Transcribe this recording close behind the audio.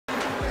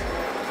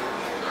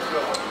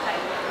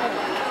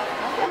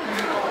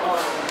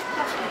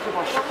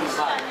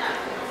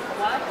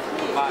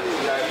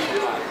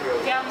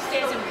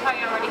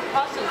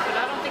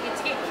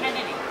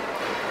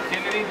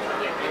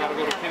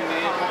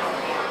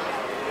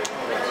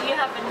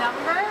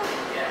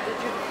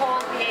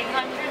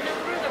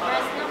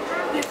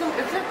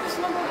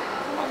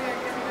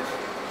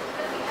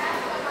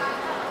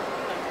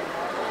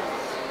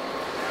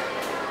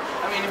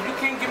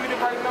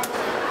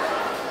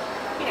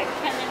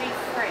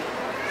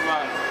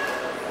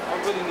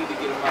really need to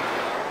get him out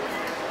there.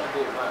 I'll do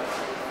it right.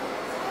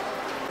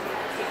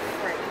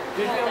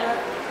 Did you ever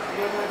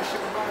have a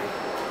ship body?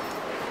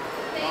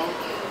 Thank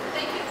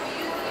you for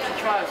you.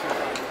 Try it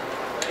sometime.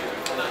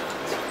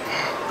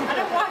 I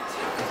don't want to.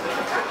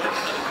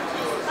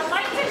 I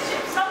like to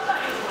ship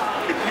somebody's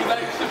body. You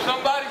like to ship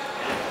somebody?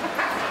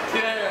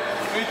 Yeah,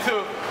 me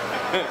too.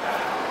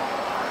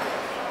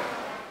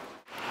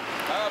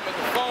 I make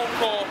a phone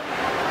call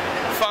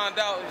to find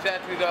out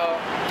exactly the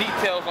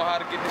details on how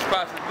to get this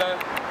process done.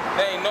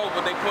 They ain't know,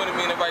 but they pointed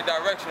me in the right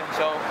direction,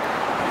 so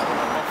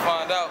I'll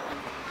find out.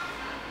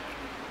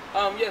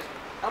 Yes,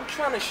 I'm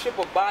trying to ship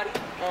a body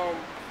from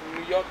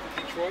New York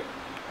to Detroit.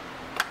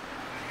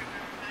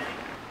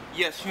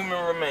 Yes,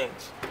 human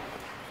remains.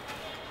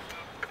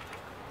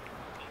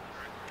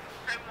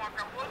 Hey, Mark,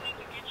 I will need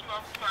to get you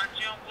off of our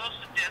Jim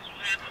Wilson desk who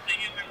handles the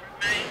human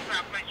remains.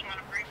 I'll place you on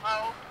a brief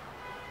hold.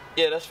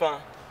 Yeah, that's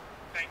fine.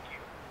 Thank you.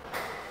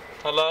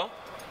 Hello?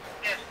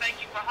 Yes,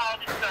 thank you for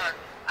holding, sir.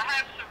 I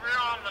have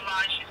Sabrina on the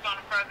line. She's going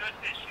to further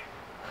assist you.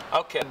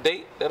 Okay.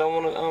 Date that I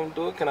want to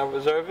do it, can I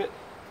reserve it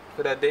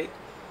for that date?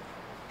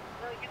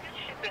 No, you can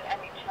ship it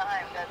any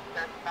time. That's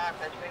not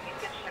that way. You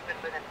can ship it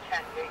within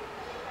 10 days.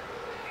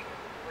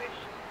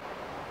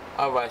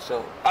 All right,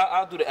 so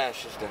I'll do the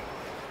ashes then.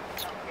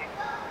 Okay.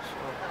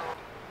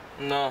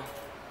 No,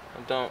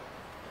 I don't.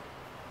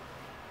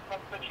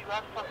 But you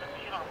are from the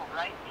funeral home,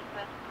 right? You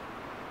said?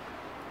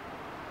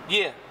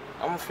 Yeah,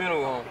 I'm a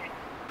funeral home.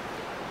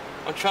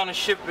 I'm trying to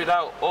ship it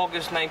out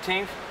August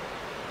 19th.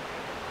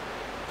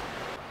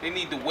 They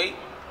need to wait.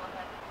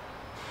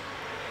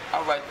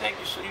 All right, thank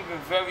you. So you've been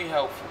very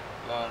helpful.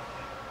 I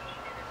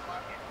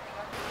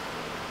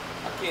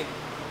can't.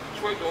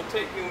 Detroit don't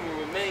take human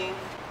remains.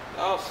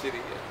 I'll sit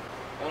here.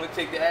 Only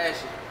take the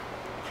ashes.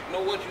 You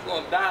know what? You're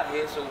gonna die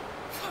here, so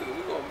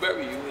we're gonna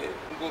bury you here.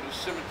 We go to the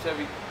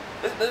cemetery.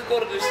 Let's go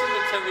to the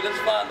cemetery. Let's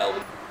find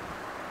out.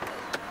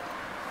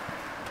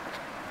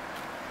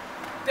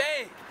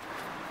 Dang!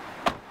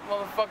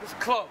 Motherfucker's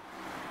close.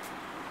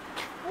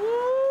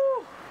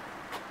 Woo!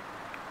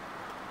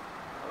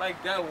 I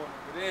like that one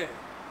over there.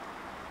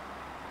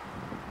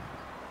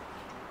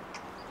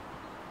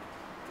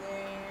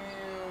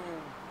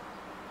 Damn.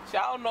 See, I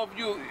don't know if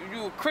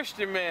you a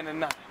Christian man or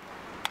not.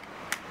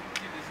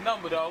 Get this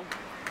number though.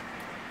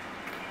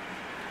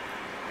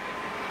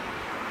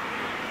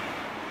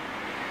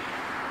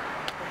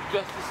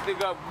 Dress this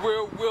nigga up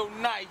real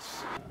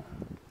nice.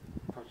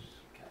 Purchase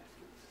some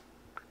caskets.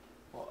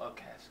 Or a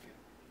casket.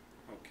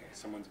 Okay,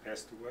 someone's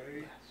passed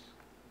away? Yes.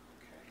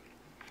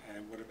 Okay.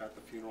 And what about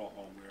the funeral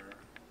home where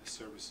the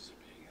services are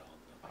being held?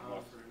 Do they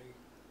offer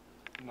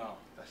any? No,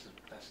 that's the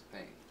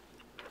thing.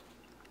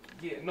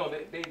 Yeah, no,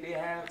 they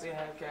have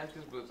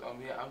caskets, but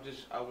yeah,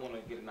 I want to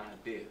get an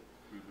idea.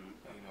 Mm-hmm.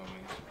 You know what I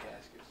mean? Some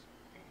caskets.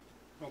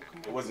 Oh, come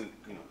on. It wasn't,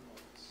 you know.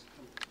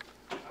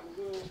 I'm a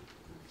little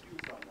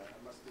confused on that, I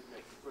must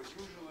admit, because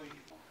usually,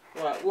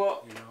 Right.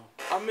 Well, you know.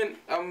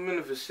 I'm in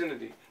the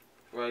vicinity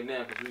right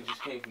now because we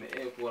just came from the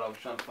airport. I was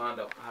trying to find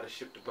out how to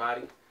ship the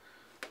body.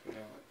 You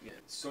know. Yeah.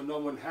 So no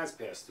one has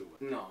passed away?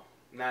 No,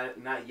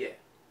 not yet.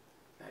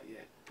 Not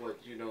yet. But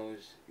you know,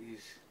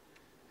 he's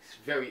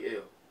very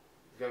ill,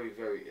 very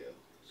ill.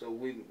 So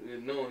we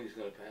know he's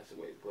gonna pass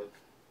away. But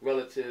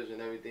relatives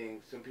and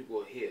everything, some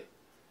people are here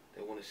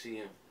that want to see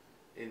him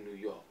in New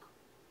York.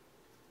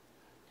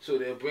 So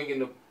they're bringing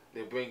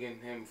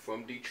him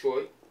from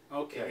Detroit,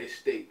 in his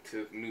state,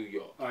 to New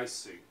York. I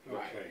see. Okay.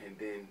 Right, and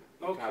then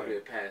he probably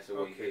will pass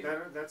away Okay,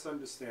 here. that's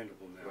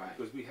understandable now. Right.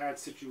 Because we had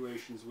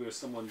situations where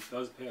someone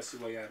does pass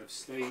away out of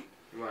state.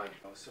 Right.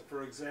 So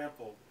for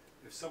example,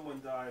 if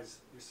someone dies,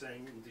 you're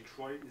saying in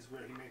Detroit is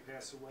where he may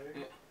pass away?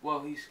 Yeah,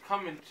 well, he's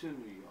coming to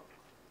New York.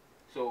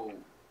 So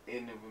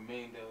in the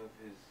remainder of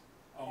his...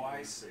 Oh,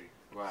 I see.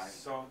 Right.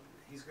 So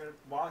he's going to,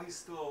 while he's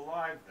still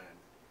alive then,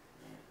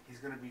 he's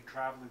going to be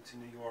traveling to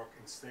New York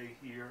and stay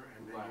here,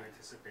 and then you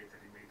anticipate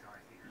that he may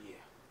die here?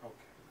 Yeah.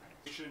 Okay.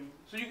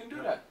 So you can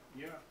do that?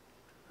 Yeah.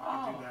 Oh.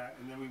 We could do that,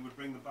 and then we would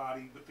bring the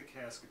body with the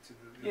casket to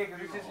the Yeah,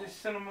 because it's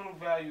sentimental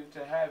value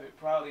to have it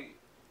probably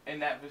in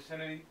that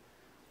vicinity.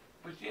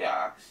 But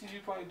yeah, I can see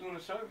you probably doing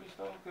a service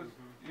though, because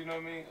you know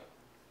what I mean.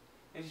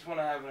 They just want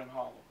to have it in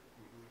Harlem.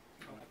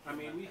 I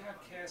mean, we have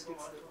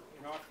caskets that,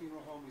 in our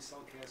funeral home. We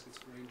sell caskets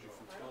ranging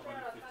from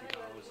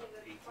 $1,250 up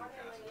to $18,000.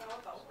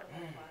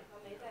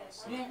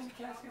 You have any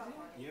caskets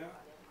in? Yeah.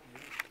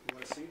 You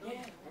want to see them?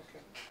 Yeah.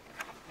 Okay.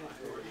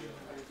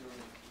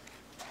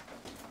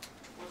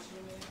 What's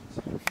your name?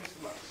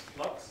 Mr. Lux.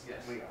 Lux?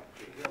 Yes. Leon.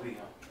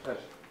 Leon.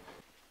 Pleasure.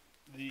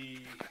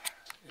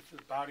 If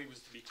the body was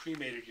to be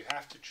cremated, you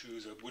have to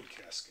choose a wood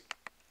casket.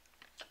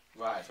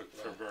 Right.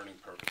 For burning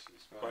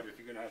purposes. Right. But if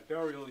you're going to have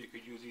burial, you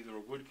could use either a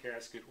wood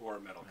casket or a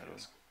metal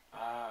casket.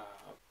 Ah.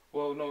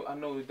 Well, no, I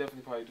know we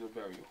definitely probably do a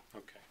burial.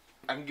 Okay.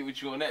 I can get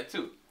with you on that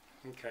too.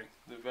 Okay.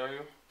 The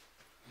burial.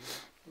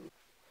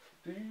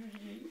 Do you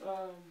usually,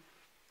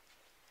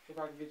 if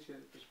I can get your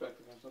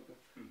perspective on something,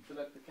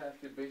 select the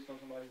casket based on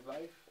somebody's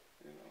life?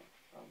 You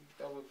know,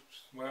 that was.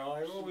 Well,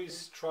 I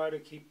always try to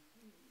keep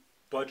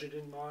budget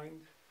in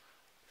mind.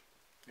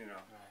 You know,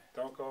 Right.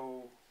 don't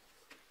go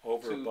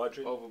over Too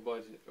budget. Over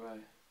budget,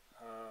 right.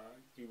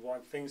 You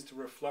want things to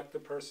reflect the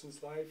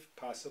person's life?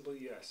 Possibly,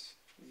 yes.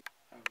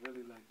 I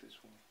really like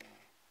this one.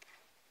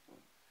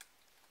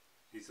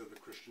 He's of the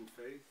Christian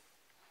faith.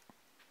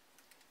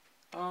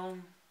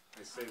 Um.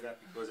 I say that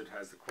because it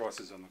has the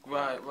crosses on the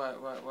cross.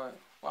 Right. Well,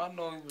 I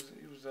know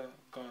he was a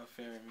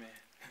God-fearing man.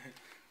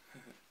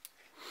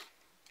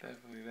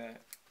 Definitely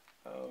that.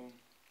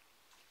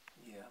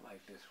 Yeah, I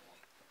like this one.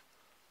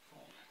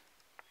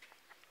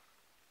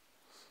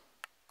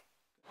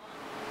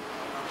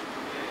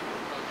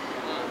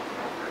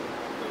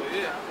 So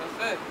yeah, as I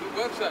said, good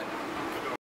website.